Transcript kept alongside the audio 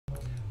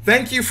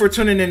Thank you for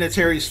tuning in to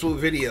Terry Swoop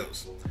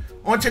Videos.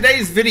 On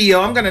today's video,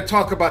 I'm going to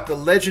talk about the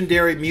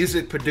legendary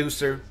music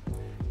producer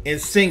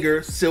and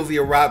singer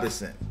Sylvia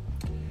Robinson.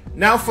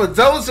 Now, for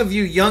those of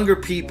you younger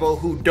people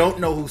who don't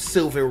know who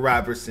Sylvia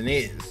Robinson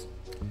is,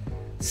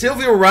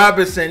 Sylvia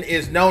Robinson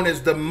is known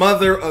as the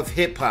mother of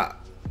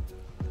hip-hop.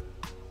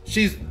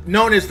 She's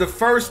known as the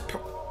first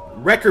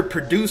record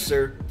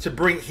producer to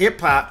bring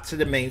hip-hop to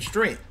the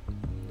mainstream.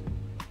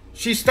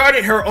 She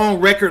started her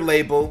own record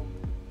label,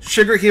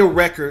 Sugar Hill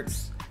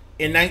Records,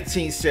 in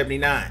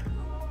 1979.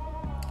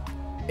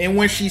 And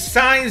when she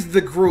signs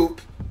the group,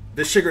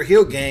 the Sugar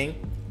Hill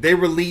Gang, they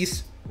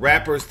release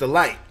Rapper's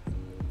Delight.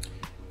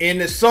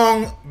 And the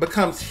song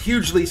becomes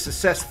hugely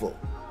successful,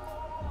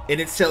 and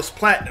it sells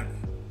platinum.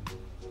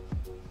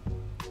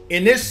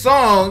 And this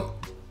song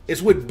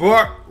is what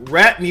brought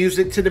rap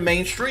music to the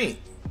mainstream.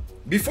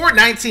 Before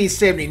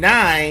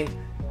 1979,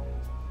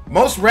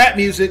 most rap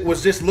music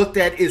was just looked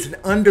at as an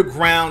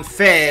underground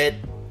fad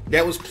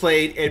that was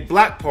played at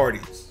block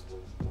parties.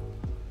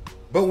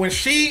 But when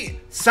she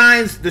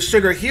signs the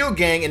Sugar Hill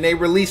Gang and they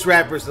release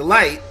Rapper's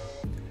Delight,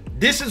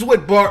 this is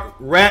what brought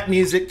rap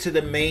music to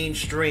the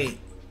mainstream.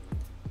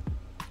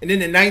 And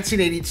then in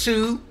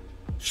 1982,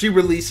 she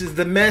releases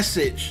The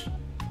Message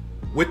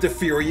with the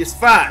Furious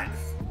Five.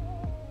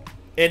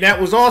 And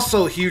that was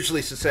also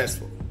hugely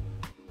successful.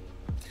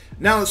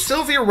 Now,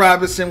 Sylvia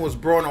Robinson was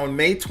born on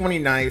May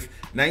 29th,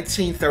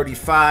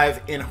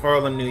 1935 in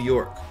Harlem, New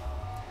York.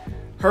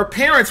 Her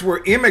parents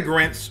were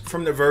immigrants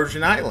from the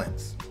Virgin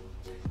Islands.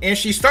 And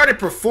she started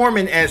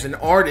performing as an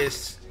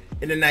artist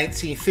in the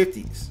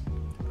 1950s.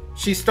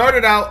 She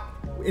started out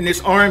in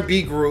this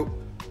R&B group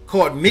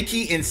called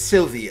Mickey and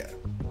Sylvia.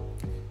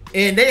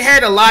 And they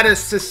had a lot of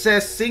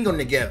success singing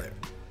together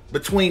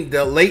between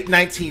the late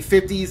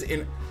 1950s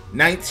and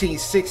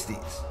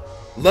 1960s.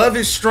 Love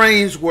is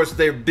Strange was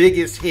their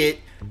biggest hit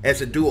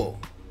as a duo.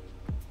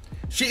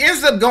 She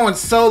ends up going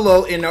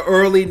solo in the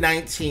early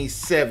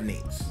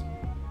 1970s.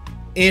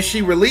 And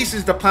she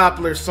releases the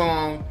popular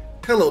song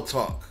Pillow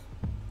Talk.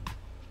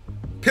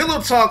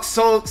 Pillow Talk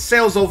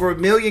sells over 1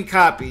 million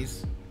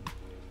copies,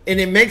 and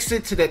it makes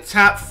it to the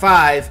top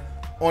 5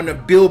 on the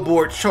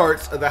Billboard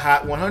charts of the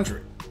Hot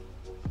 100.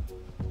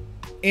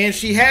 And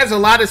she has a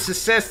lot of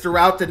success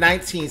throughout the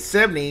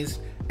 1970s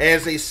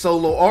as a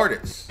solo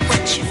artist.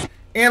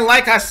 And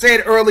like I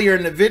said earlier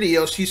in the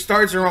video, she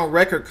starts her own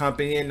record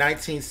company in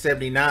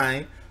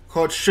 1979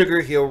 called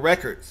Sugar Hill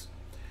Records.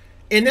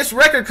 And this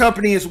record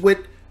company is what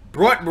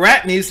brought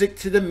rap music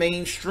to the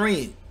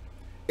mainstream.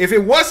 If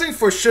it wasn't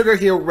for Sugar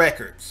Hill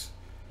Records,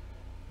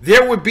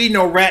 there would be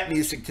no rap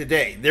music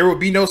today. There would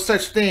be no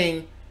such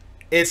thing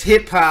as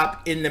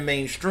hip-hop in the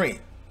mainstream.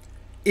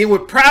 It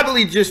would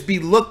probably just be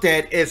looked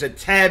at as a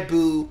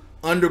taboo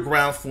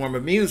underground form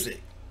of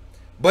music.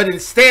 But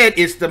instead,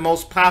 it's the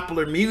most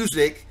popular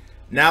music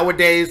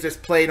nowadays that's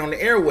played on the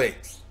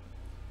airwaves.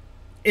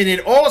 And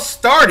it all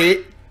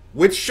started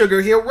with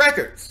Sugar Hill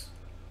Records.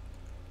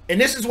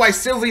 And this is why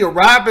Sylvia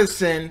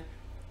Robinson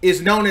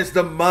is known as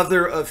the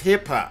mother of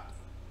hip-hop.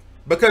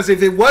 Because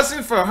if it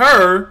wasn't for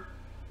her,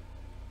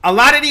 a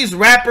lot of these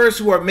rappers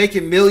who are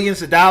making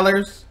millions of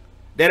dollars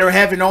that are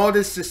having all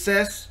this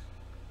success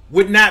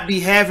would not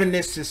be having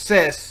this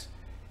success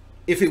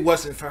if it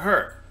wasn't for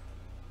her.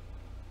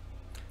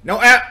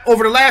 Now,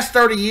 over the last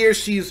 30 years,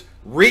 she's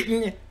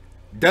written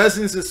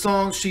dozens of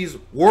songs. She's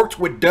worked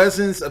with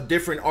dozens of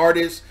different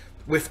artists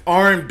with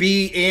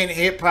R&B and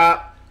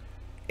hip-hop.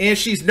 And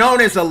she's known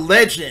as a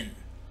legend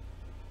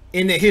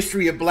in the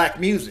history of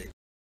black music.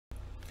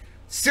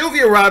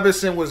 Sylvia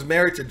Robinson was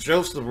married to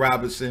Joseph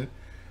Robinson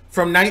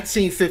from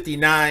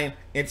 1959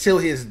 until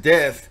his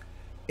death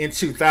in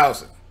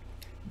 2000.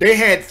 They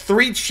had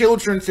 3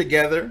 children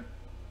together,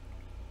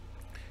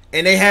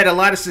 and they had a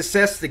lot of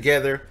success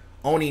together,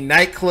 owning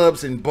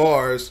nightclubs and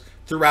bars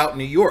throughout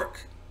New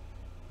York.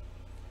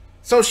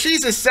 So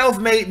she's a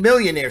self-made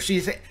millionaire.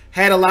 She's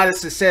had a lot of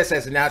success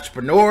as an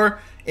entrepreneur,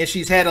 and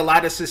she's had a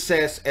lot of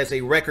success as a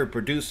record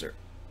producer.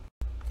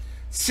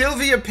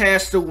 Sylvia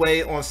passed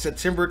away on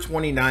September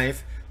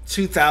 29th,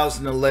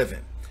 2011.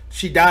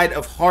 She died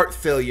of heart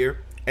failure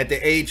at the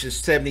age of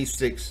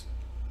 76.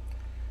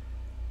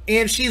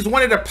 And she's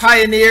one of the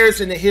pioneers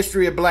in the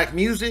history of black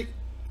music.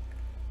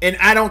 And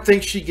I don't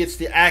think she gets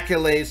the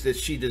accolades that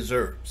she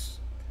deserves.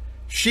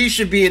 She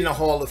should be in the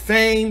Hall of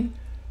Fame.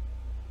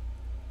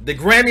 The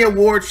Grammy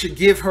Award should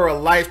give her a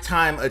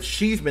Lifetime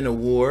Achievement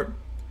Award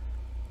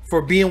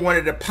for being one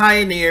of the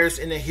pioneers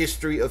in the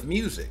history of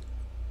music.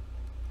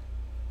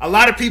 A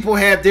lot of people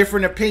have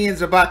different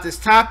opinions about this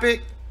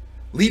topic.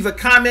 Leave a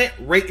comment,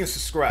 rate, and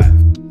subscribe.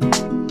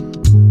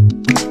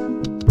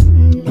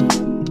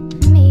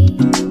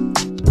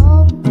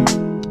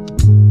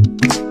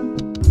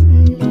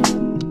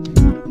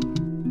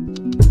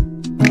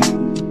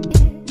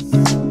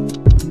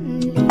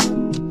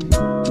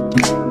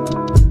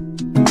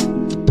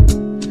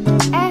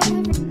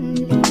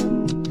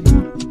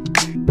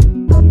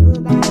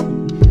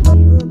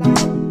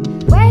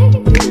 Wait a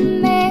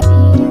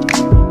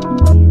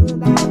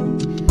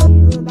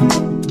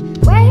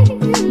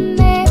minute.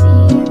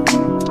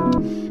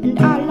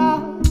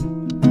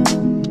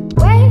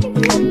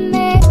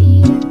 made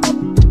you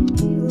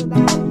feel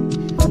bad,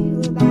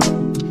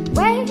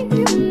 where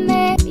you